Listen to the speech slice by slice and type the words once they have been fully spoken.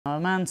A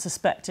man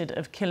suspected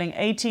of killing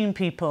 18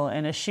 people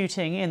in a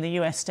shooting in the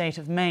US state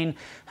of Maine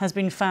has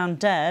been found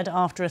dead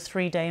after a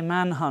 3-day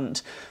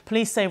manhunt.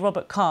 Police say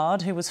Robert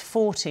Card, who was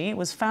 40,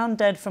 was found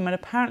dead from an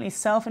apparently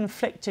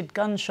self-inflicted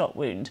gunshot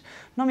wound.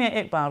 Nomia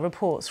Iqbal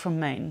reports from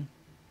Maine.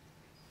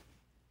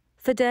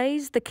 For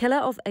days, the killer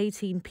of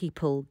 18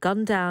 people,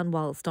 gunned down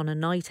whilst on a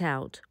night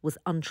out, was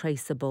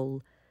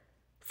untraceable.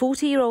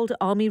 40-year-old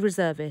Army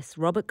reservist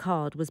Robert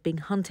Card was being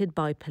hunted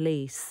by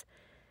police.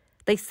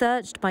 They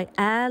searched by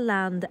air,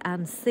 land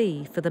and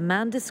sea for the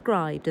man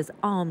described as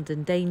armed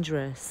and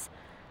dangerous.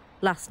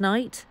 Last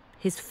night,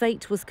 his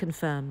fate was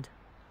confirmed.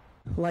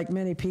 Like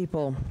many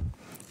people,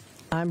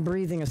 I'm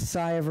breathing a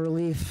sigh of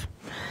relief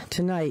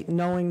tonight,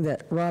 knowing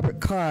that Robert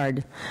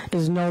Card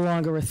is no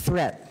longer a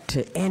threat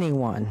to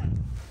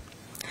anyone.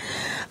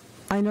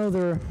 I know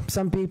there are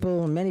some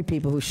people, many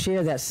people, who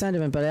share that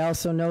sentiment, but I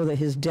also know that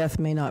his death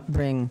may not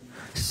bring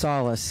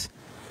solace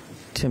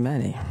to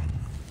many.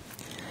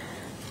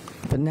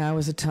 But now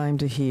is the time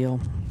to heal.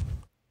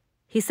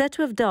 He's said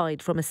to have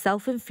died from a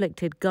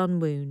self-inflicted gun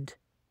wound.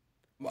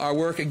 Our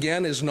work,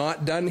 again, is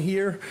not done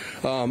here.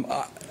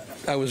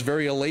 I was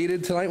very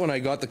elated tonight when I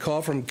got the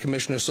call from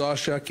Commissioner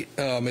Sawchuk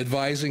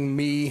advising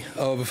me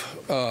of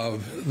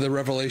the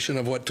revelation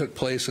of what took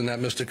place and that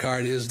Mr.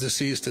 Card is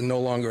deceased and no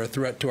longer a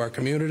threat to our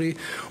community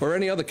or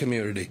any other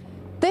community.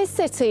 This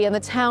city and the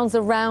towns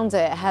around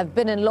it have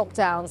been in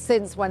lockdown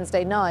since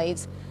Wednesday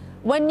night.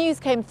 When news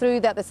came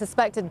through that the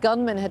suspected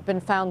gunman had been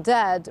found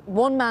dead,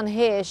 one man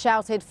here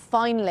shouted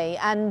finally,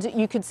 and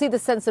you could see the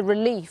sense of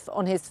relief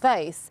on his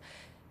face.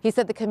 He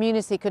said the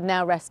community could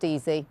now rest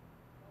easy.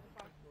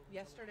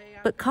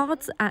 But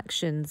Card's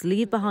actions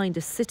leave behind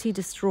a city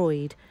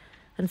destroyed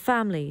and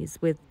families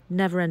with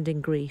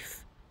never-ending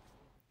grief.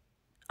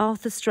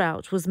 Arthur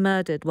Strout was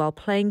murdered while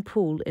playing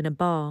pool in a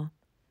bar.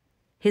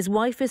 His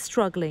wife is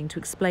struggling to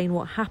explain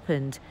what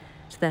happened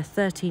to their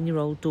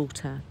 13-year-old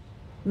daughter.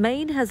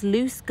 Maine has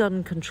loose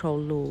gun control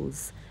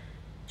laws.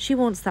 She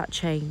wants that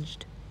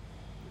changed.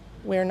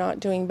 We're not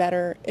doing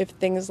better if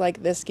things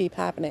like this keep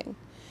happening.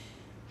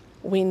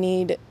 We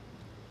need,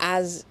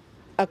 as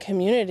a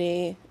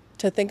community,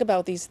 to think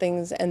about these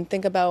things and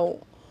think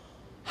about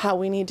how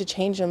we need to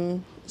change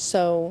them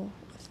so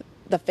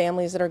the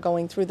families that are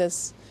going through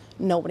this,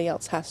 nobody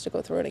else has to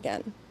go through it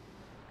again.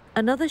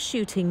 Another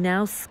shooting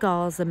now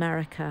scars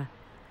America,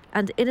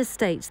 and in a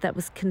state that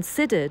was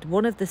considered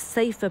one of the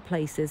safer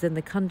places in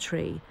the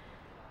country.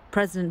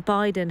 President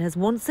Biden has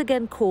once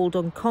again called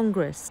on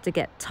Congress to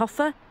get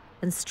tougher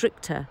and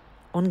stricter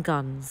on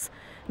guns.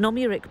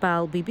 Nomia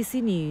Iqbal,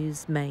 BBC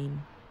News,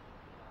 Maine.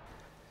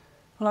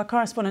 Well, our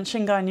correspondent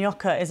Shingai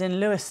Nyoka is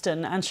in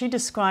Lewiston, and she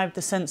described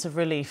the sense of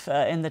relief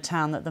in the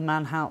town that the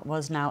manhunt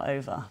was now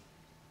over.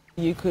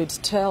 You could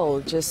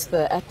tell just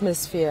the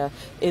atmosphere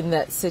in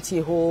that City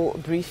Hall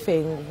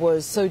briefing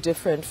was so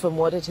different from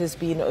what it has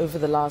been over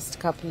the last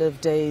couple of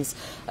days.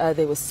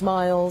 There were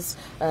smiles,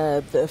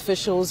 the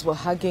officials were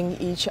hugging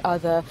each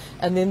other,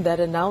 and then that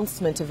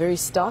announcement, a very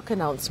stark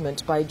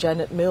announcement by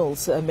Janet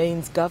Mills,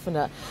 Maine's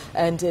governor.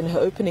 And in her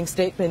opening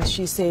statement,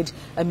 she said,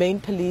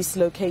 Maine police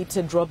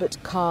located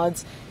Robert Card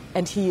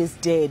and he is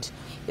dead.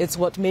 It's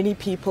what many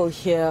people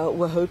here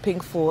were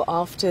hoping for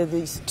after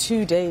these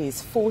 2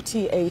 days,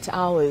 48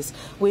 hours,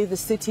 where the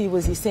city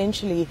was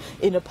essentially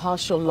in a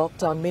partial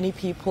lockdown. Many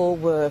people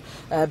were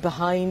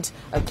behind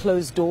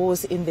closed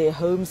doors in their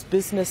homes.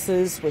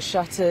 Businesses were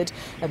shuttered,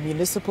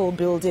 municipal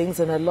buildings,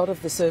 and a lot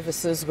of the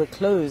services were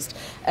closed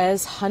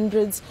as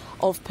hundreds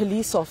of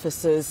police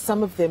officers,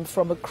 some of them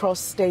from across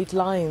state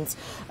lines,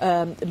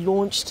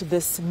 launched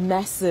this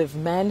massive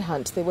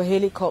manhunt. There were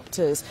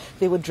helicopters,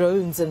 there were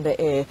drones in the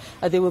air,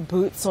 there were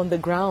boots on the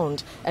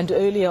ground, and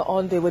earlier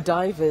on there were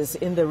divers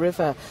in the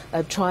river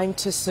trying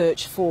to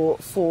search for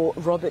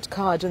Robert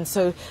Card. And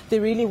so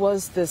there really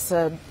was this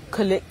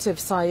collective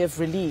sigh of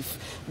relief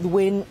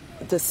when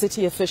the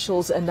city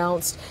officials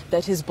announced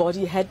that his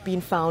body had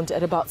been found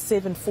at about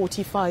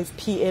 7:45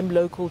 p.m.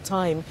 local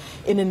time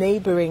in a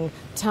neighbouring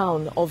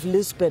town of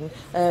Lisbon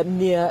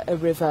near a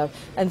river.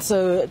 And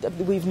so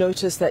we've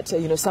noticed that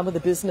some of the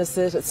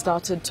businesses had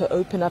started to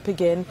open up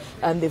again,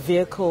 and the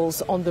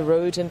vehicles on the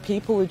road, and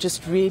people were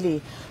just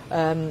really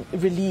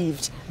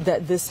relieved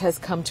that this has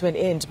come to an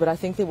end. But I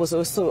think there was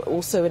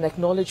also an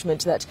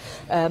acknowledgement that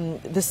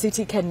the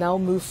city can now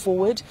move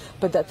forward,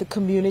 but that the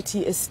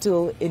community is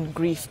still in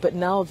grief. But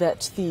now that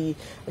the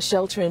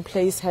shelter in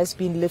place has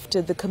been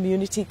lifted, the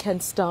community can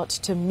start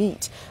to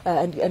meet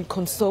and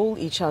console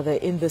each other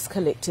in this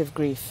collective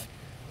grief.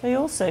 They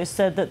also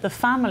said that the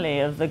family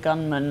of the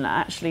gunman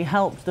actually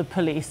helped the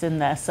police in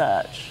their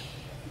search.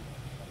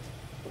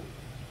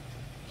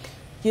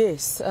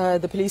 Yes,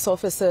 the police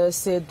officer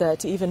said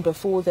that even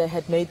before they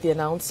had made the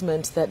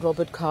announcement that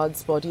Robert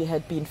Card's body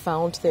had been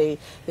found, they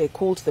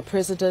called the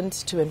president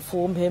to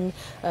inform him.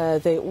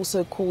 They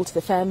also called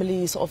the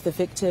families of the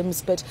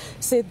victims, but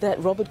said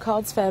that Robert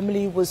Card's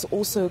family was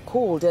also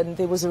called, and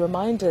there was a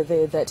reminder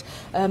there that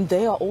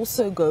they are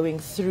also going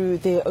through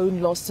their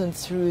own loss and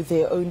through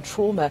their own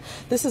trauma.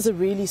 This is a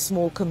really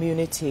small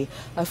community,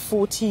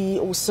 40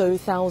 or so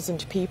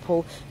thousand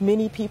people.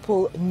 Many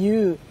people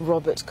knew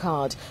Robert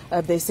Card.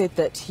 They said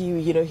that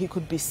he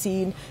could be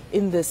seen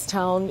in this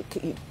town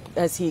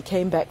as he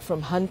came back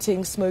from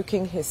hunting,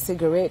 smoking his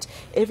cigarette.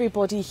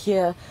 Everybody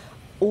here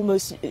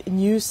almost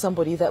knew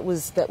somebody that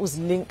was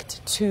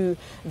linked to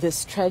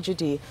this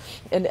tragedy,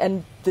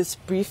 and this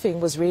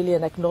briefing was really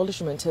an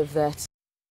acknowledgement of that.